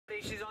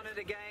She's on it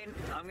again.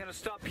 I'm going to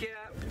stop here.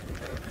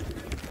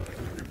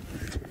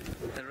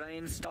 The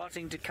rain's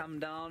starting to come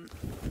down.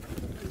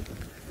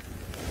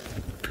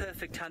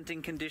 Perfect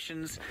hunting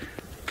conditions.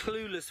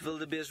 Clueless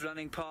wildebeest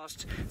running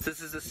past.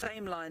 This is the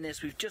same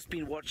lioness we've just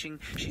been watching.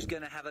 She's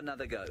going to have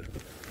another go.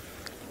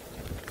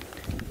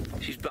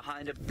 She's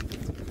behind a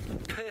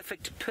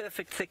perfect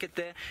thicket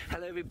there.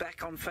 Hello, we're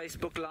back on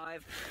Facebook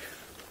Live.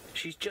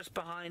 She's just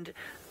behind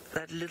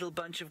that little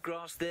bunch of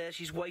grass there.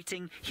 She's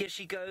waiting. Here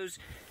she goes.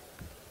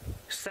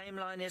 Same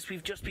lioness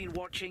we've just been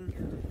watching.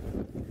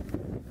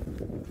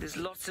 There's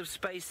lots of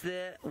space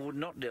there, or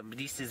not, at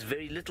least there's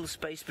very little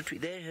space between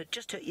there.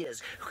 Just her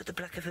ears. Look at the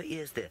black of her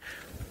ears there.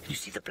 Can you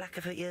see the black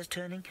of her ears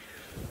turning?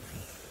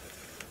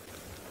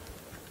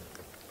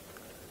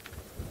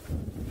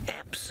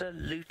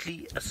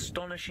 Absolutely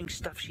astonishing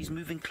stuff. She's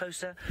moving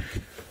closer.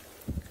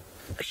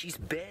 She's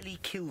barely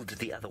killed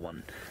the other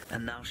one,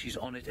 and now she's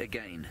on it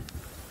again.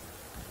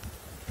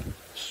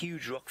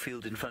 Huge rock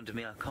field in front of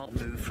me. I can't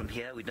move from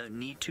here. We don't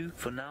need to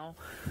for now.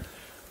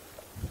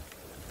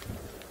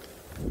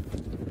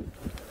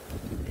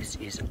 This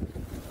is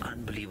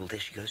unbelievable. There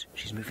she goes.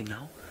 She's moving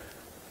now.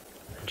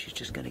 And she's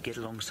just going to get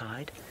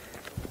alongside.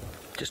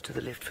 Just to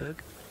the left, Ferg.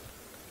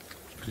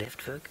 Left,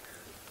 Ferg.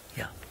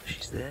 Yeah,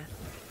 she's there.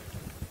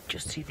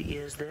 Just see the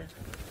ears there.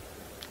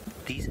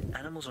 These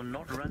animals are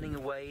not running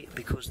away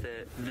because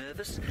they're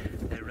nervous.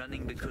 They're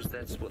running because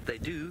that's what they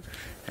do.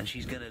 And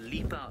she's going to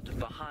leap out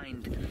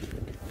behind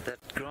that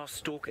grass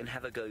stalk and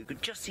have a go. You can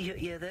just see her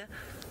ear there.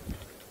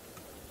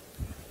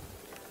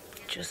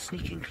 Just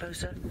sneaking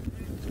closer.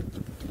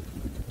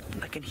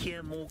 I can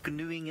hear more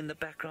canoeing in the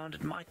background.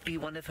 It might be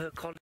one of her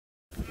colleagues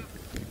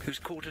who's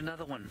caught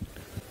another one.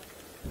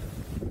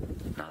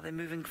 Now they're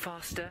moving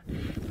faster.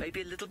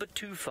 Maybe a little bit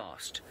too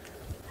fast.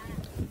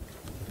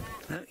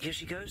 No, here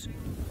she goes.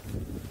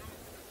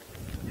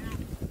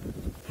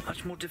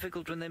 Much more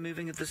difficult when they're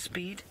moving at this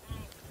speed.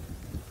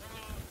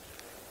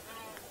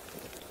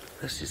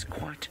 This is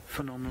quite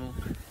phenomenal.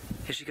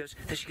 Here she goes.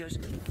 There she goes.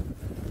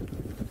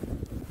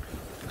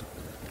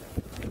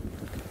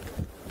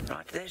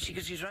 Right, there she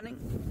goes. She's running.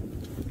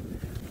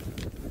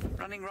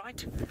 Running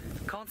right.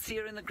 Can't see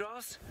her in the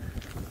grass.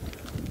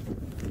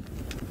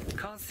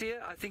 Can't see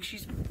her. I think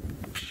she's...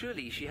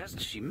 Surely she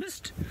hasn't. She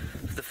missed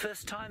for the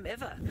first time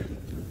ever.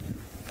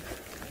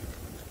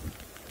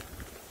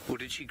 Or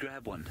did she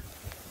grab one?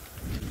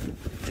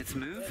 Let's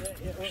move.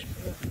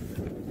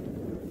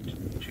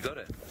 She got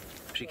her.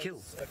 She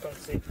killed. I can't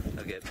see.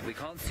 Okay, we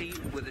can't see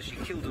whether she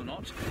killed or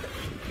not.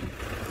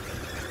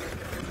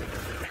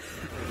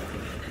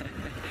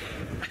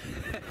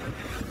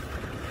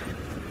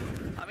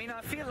 I mean,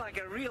 I feel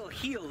like a real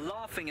heel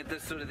laughing at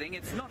this sort of thing.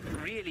 It's not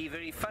really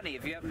very funny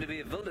if you happen to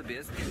be a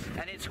wildebeest,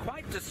 and it's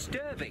quite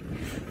disturbing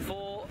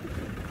for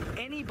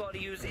anybody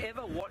who's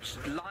ever watched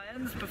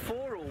lions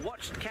before or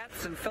watched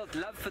cats and felt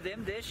love for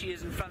them. There she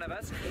is in front of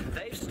us.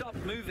 They've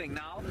stopped moving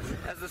now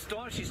as the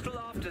storm. She's still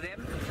after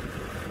them.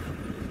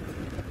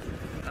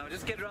 Now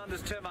just get around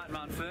this termite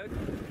mound, Ferg.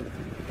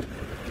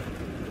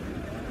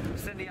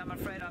 Cindy, I'm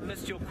afraid I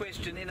missed your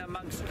question in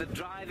amongst the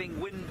driving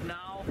wind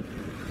now.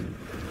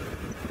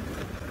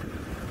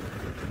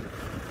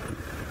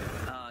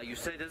 You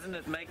say, doesn't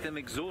it make them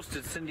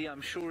exhausted, Cindy? I'm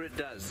sure it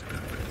does.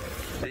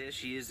 There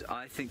she is.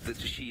 I think that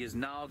she is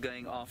now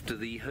going after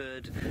the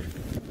herd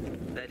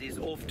that is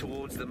off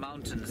towards the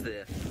mountains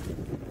there.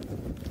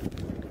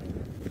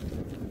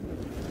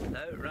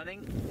 No,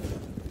 running.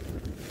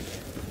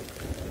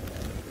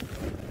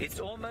 It's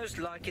almost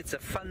like it's a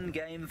fun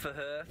game for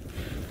her.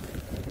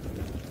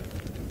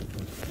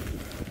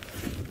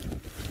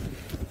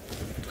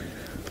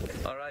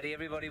 Alrighty,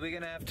 everybody, we're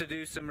going to have to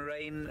do some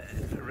rain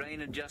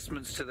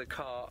adjustments to the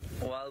car.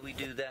 While we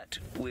do that,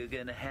 we're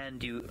going to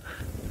hand you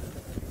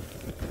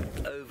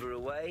over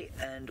away,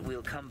 and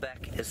we'll come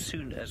back as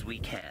soon as we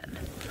can.